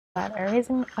about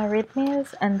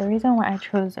arrhythmias, and the reason why I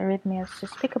chose arrhythmias to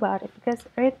speak about it, because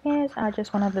arrhythmias are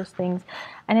just one of those things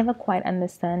I never quite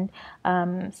understand.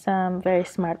 Some very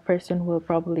smart person will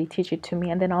probably teach it to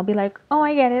me, and then I'll be like, oh,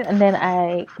 I get it, and then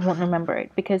I won't remember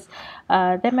it because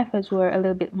their methods were a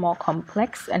little bit more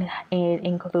complex, and it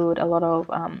include a lot of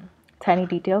tiny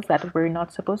details that we're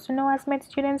not supposed to know as med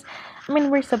students. I mean,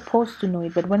 we're supposed to know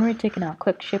it, but when we're taking our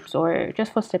clerkships or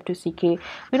just for step 2 CK,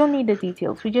 we don't need the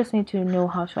details. We just need to know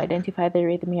how to identify the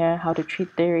arrhythmia, how to treat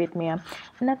the arrhythmia,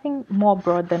 nothing more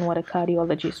broad than what a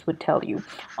cardiologist would tell you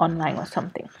online or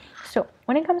something. So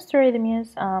when it comes to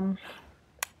arrhythmias,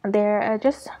 there are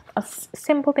just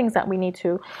simple things that we need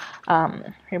to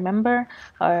remember,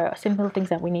 or simple things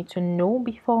that we need to know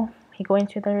before we go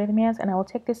into the arrhythmias, and I will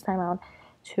take this time out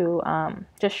to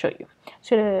just show you.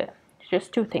 So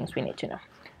just two things we need to know,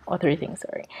 or three things,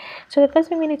 sorry. So the first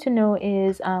thing we need to know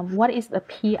is what is the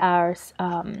PR's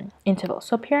interval.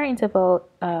 So PR interval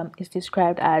is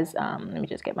described as, let me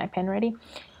just get my pen ready.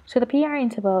 So the PR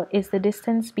interval is the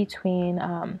distance between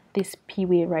this P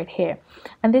wave right here,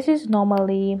 and this is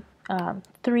normally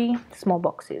 3 small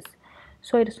boxes.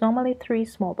 So it is normally 3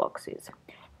 small boxes,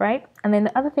 right? And then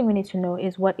the other thing we need to know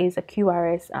is what is a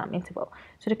QRS interval.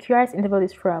 So the QRS interval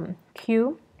is from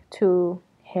Q to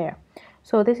here.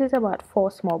 So this is about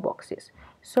 4 small boxes.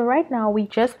 So right now we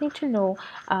just need to know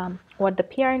what the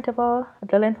PR interval,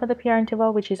 the length of the PR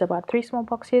interval, which is about 3 small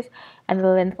boxes, and the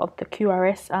length of the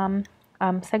QRS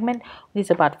segment, which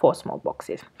is about 4 small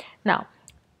boxes. Now,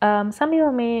 some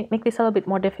people may make this a little bit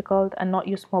more difficult and not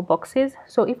use small boxes.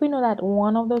 So if we know that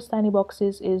one of those tiny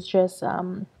boxes is just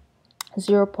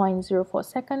 0.04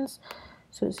 seconds,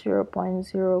 so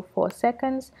 0.04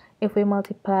 seconds, if we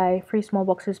multiply 3 small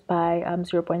boxes by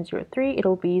 0.03,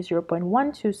 it'll be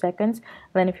 0.12 seconds.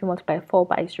 And then if you multiply 4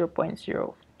 by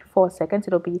 0.04 seconds,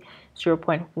 it'll be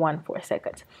 0.14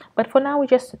 seconds. But for now, we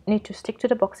just need to stick to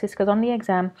the boxes, because on the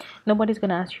exam nobody's going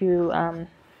to ask you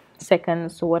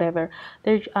seconds or whatever.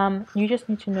 You just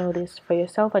need to know this for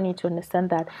yourself. I need to understand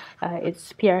that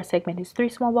its PR segment is 3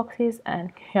 small boxes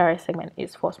and QRS segment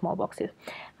is 4 small boxes.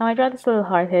 Now I draw this a little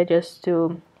hard here just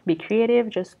to be creative,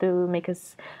 just to make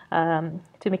us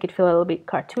to make it feel a little bit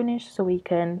cartoonish, so we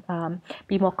can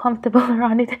be more comfortable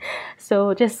around it.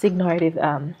 So just ignore it.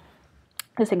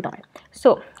 Just ignore it.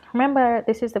 So remember,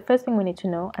 this is the first thing we need to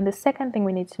know, and the second thing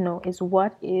we need to know is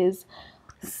what is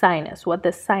sinus. What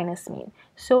does sinus mean?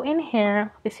 So in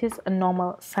here, this is a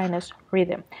normal sinus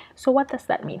rhythm. So what does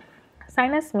that mean?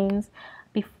 Sinus means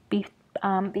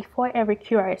before every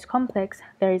QRS complex,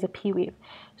 there is a P wave.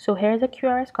 So here's a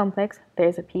QRS complex,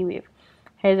 there's a P wave.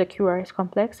 Here's a QRS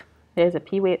complex, there's a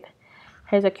P wave.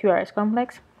 Here's a QRS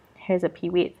complex, here's a P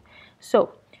wave.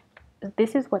 So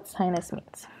this is what sinus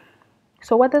means.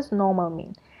 So what does normal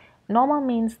mean? Normal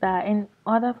means that in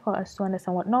order for us to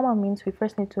understand what normal means, we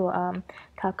first need to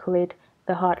calculate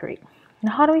the heart rate.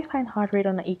 Now, how do we find heart rate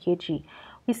on an EKG?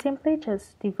 We simply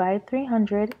just divide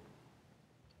 300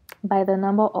 by the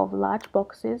number of large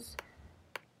boxes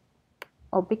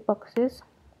or big boxes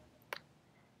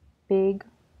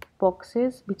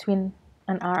between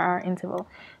an RR interval.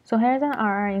 So here's an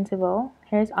RR interval,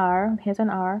 here's R, here's an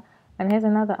R, and here's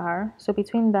another R. So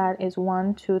between that is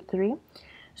 1, 2, 3.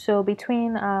 So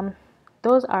between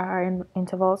those RR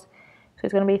intervals, so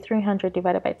it's going to be 300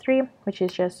 divided by 3, which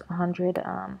is just 100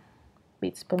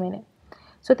 beats per minute.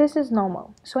 So this is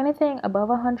normal. So anything above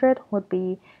 100 would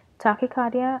be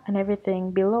tachycardia, and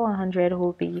everything below 100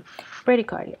 will be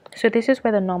bradycardia. So this is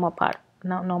where the normal part,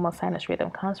 normal sinus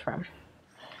rhythm comes from.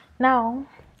 Now,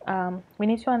 we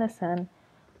need to understand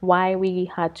why we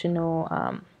had to know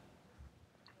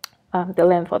the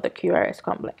length of the QRS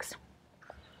complex.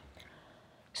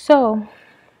 So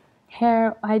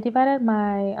here I divided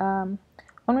my,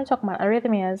 when we talk about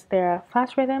arrhythmias, there are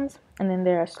fast rhythms and then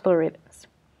there are slow rhythms,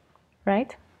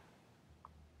 right?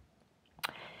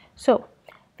 So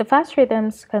the fast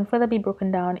rhythms can further be broken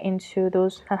down into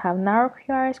those that have narrow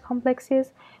QRS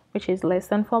complexes, which is less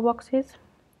than 4 boxes,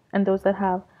 and those that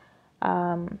have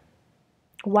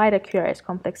wider QRS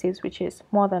complexes, which is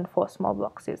more than 4 small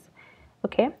boxes.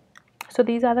 Okay, so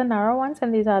these are the narrow ones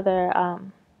and these are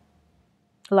the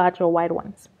large or wide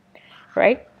ones,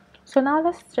 right? So now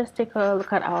let's just take a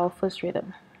look at our first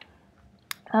rhythm.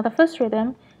 Now the first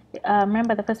rhythm,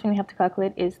 remember the first thing we have to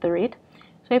calculate is the rate.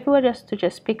 So if we were just to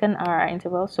pick an RR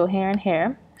interval, so here and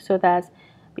here, so that's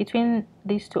between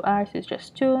these two R's is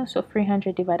just 2, so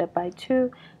 300 divided by 2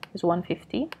 is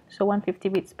 150. So 150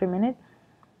 beats per minute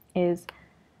is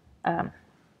a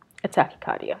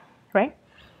tachycardia, right?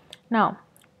 Now,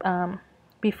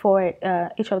 before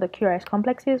each of the QRS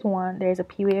complexes, there is a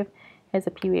P wave, here's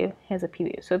a P wave, here's a P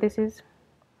wave. So this is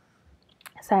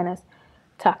sinus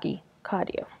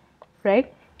tachycardia,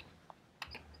 right?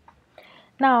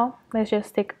 Now let's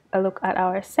just take a look at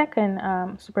our second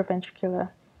supraventricular,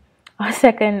 our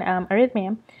second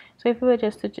arrhythmia. So if we were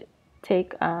just to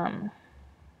take an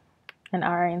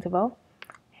RR interval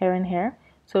here and here,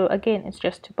 so again it's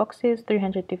just two boxes.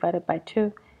 300 divided by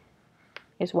 2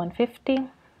 is 150.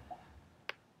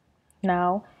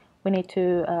 Now we need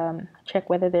to check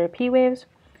whether there are P waves.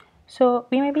 So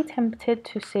we may be tempted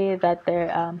to say that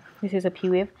this is a P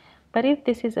wave, but if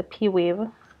this is a P wave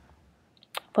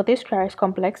for this QRS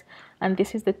complex, and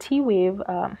this is the T wave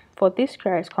for this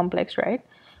QRS complex, right?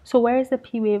 So where is the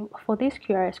P wave for this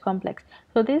QRS complex?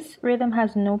 So this rhythm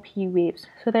has no P waves.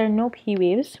 So there are no P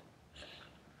waves,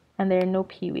 and there are no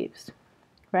P waves,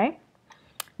 right?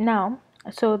 Now,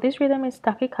 so this rhythm is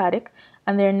tachycardic,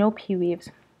 and there are no P waves,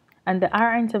 and the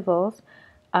R intervals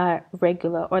are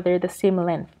regular, or they're the same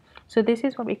length. So this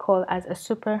is what we call as a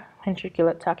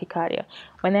supraventricular tachycardia.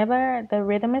 Whenever the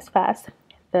rhythm is fast,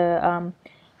 the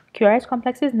QRS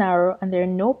complex is narrow, and there are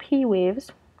no P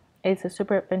waves, it's a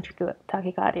supraventricular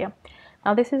tachycardia.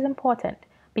 Now this is important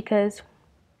because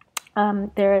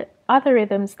there are other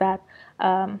rhythms that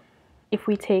if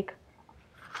we take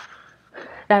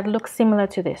that look similar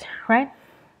to this, right?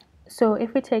 So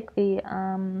if we take the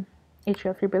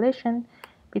atrial fibrillation,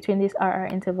 between these RR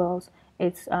intervals,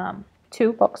 it's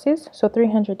two boxes. So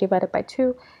 300 divided by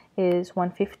 2 is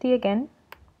 150 again,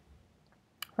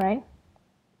 right?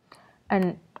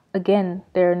 And again,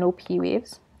 there are no P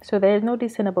waves. So there is no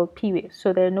discernible P waves.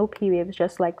 So there are no P waves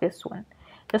just like this one.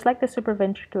 Just like the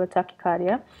supraventricular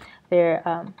tachycardia,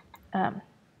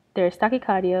 there's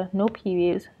tachycardia, no P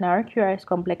waves, narrow QRS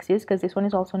complexes, because this one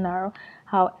is also narrow.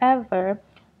 However,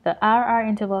 the RR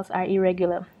intervals are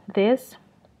irregular. This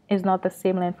is not the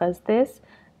same length as this.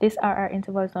 This RR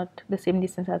interval is not the same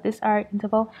distance as this RR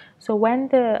interval. So when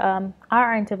the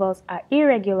RR intervals are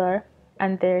irregular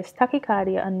and there's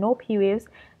tachycardia and no P waves,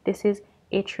 this is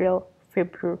atrial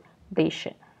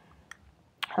fibrillation.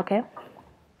 Okay.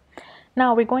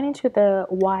 Now we're going into the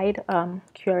wide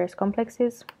QRS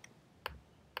complexes.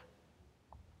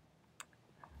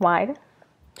 Wide.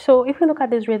 So if you look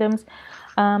at these rhythms,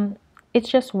 it's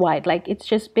just wide, like it's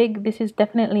just big. This is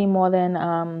definitely more than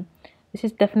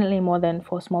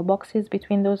 4 small boxes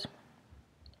between those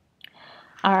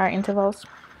RR intervals.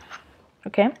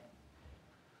 Okay.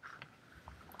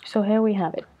 So here we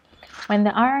have it. When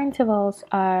the RR intervals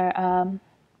are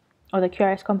or the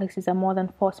QRS complexes are more than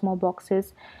 4 small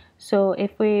boxes. So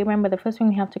if we remember, the first thing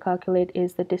we have to calculate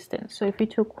is the distance. So if we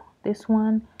took this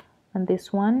one and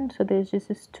this one, so there's just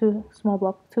this two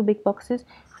big boxes.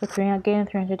 So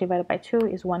 300 divided by 2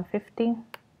 is 150.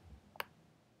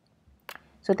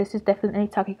 So this is definitely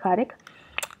tachycardic,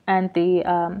 and the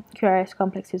QRS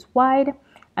complex is wide,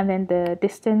 and then the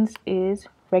distance is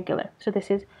regular. So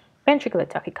this is ventricular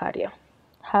tachycardia.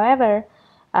 However,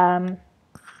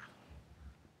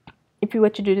 if you were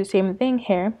to do the same thing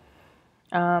here,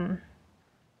 so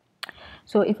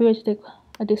if we were to take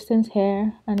a distance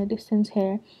here and a distance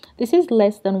here, this is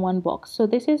less than 1 box. So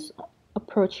this is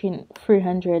approaching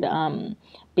 300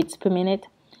 beats per minute,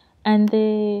 and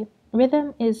the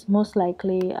rhythm is most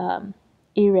likely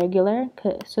irregular.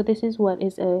 So this is what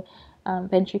is a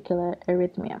ventricular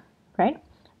arrhythmia, right?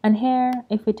 And here,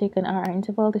 if we take an RR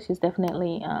interval, this is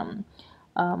definitely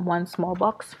 1 small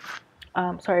box.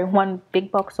 Sorry, 1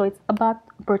 big box. So it's about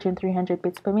approaching 300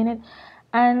 beats per minute.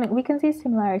 And we can see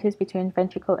similarities between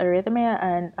ventricular arrhythmia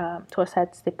and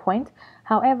Torsades de Pointes.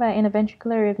 However, in a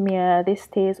ventricular arrhythmia, this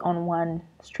stays on one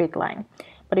straight line.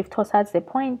 But if Torsades de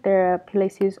Pointes, there are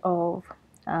places of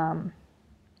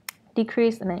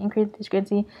decrease and then increase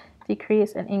frequency,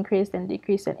 decrease and increase, then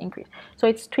decrease and increase. So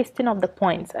it's twisting of the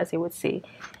points, as you would say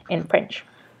in French.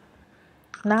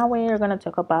 Now we're going to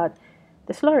talk about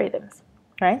the slow rhythms,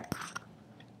 right?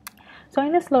 So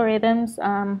in the slow rhythms,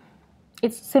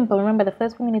 it's simple. Remember, the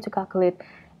first thing we need to calculate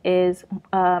is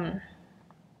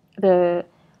the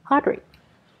heart rate.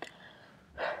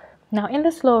 Now, in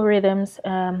the slow rhythms,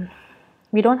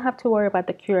 we don't have to worry about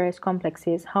the QRS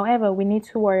complexes. However, we need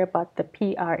to worry about the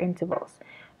PR intervals.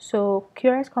 So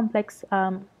QRS complex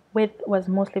width was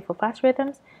mostly for fast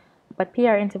rhythms, but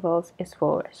PR intervals is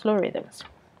for slow rhythms.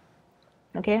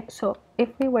 Okay, so if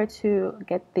we were to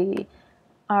get the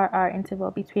RR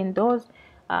interval between those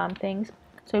things,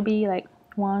 so it'd be like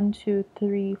 1, 2,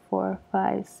 3, 4,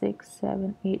 5, 6,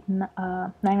 7, 8,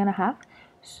 9.5.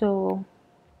 So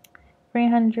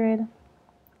 300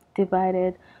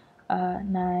 divided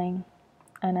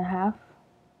 9.5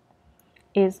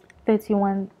 is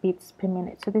 31 beats per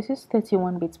minute. So this is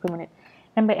 31 beats per minute.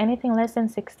 Remember, anything less than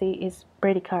 60 is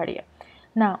bradycardia.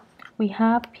 Now, we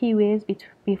have P waves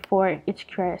before each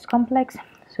QRS complex.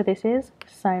 So this is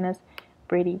sinus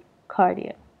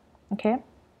bradycardia, okay?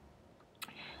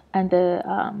 And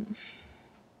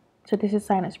so this is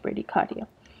sinus bradycardia.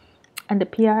 And the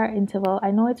PR interval,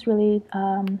 I know it's really,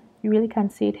 you really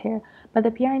can't see it here, but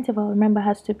the PR interval, remember,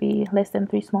 has to be less than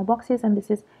 3 small boxes, and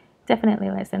this is definitely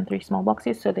less than 3 small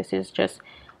boxes. So this is just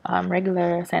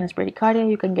regular sinus bradycardia.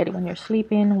 You can get it when you're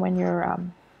sleeping, when you're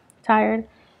tired,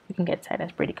 you can get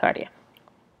sinus bradycardia.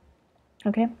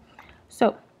 Okay,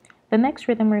 so the next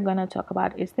rhythm we're going to talk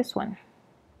about is this one.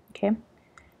 Okay,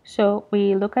 so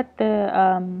we look at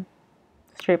the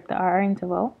strip, the RR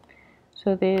interval.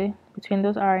 So between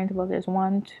those RR intervals, there's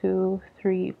 1, 2,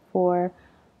 3, 4,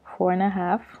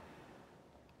 4.5.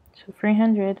 So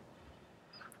 300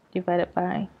 divided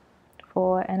by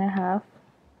 4.5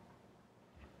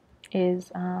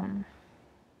 is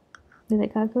did I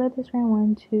calculate this right?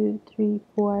 1, 2, 3,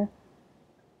 4.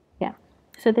 Yeah.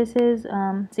 So this is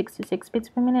 66 beats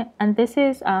per minute, and this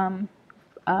is a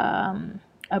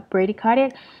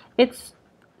bradycardic. It's,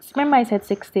 remember I said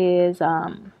 60 is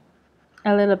a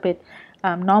little bit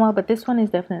normal, but this one is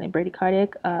definitely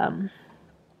bradycardic.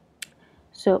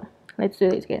 So let's do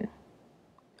this again.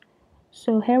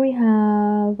 So here we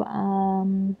have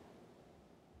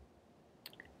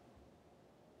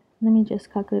let me just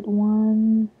calculate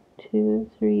 1, 2,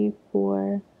 3,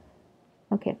 4.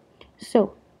 Okay,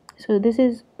 so this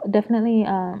is definitely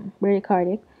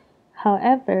bradycardic.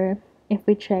 However, if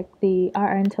we check the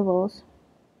RR intervals,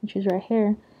 which is right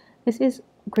here, this is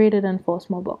greater than 4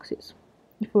 small boxes.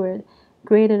 If we're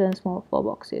greater than 4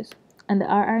 boxes, and the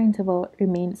RR interval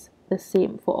remains the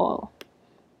same for all.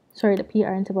 Sorry, the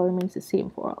PR interval remains the same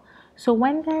for all. So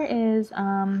when there is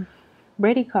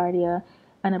bradycardia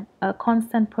and a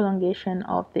constant prolongation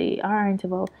of the RR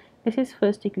interval, this is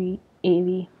first degree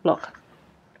AV block,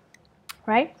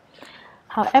 right?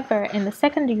 However, in the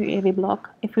second degree AV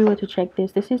block, if we were to check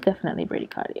this, this is definitely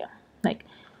bradycardia. Like,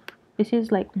 this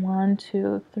is like 1,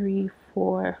 2, 3,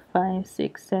 4, 5,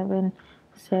 6, 7,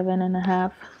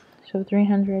 7.5. So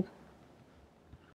 300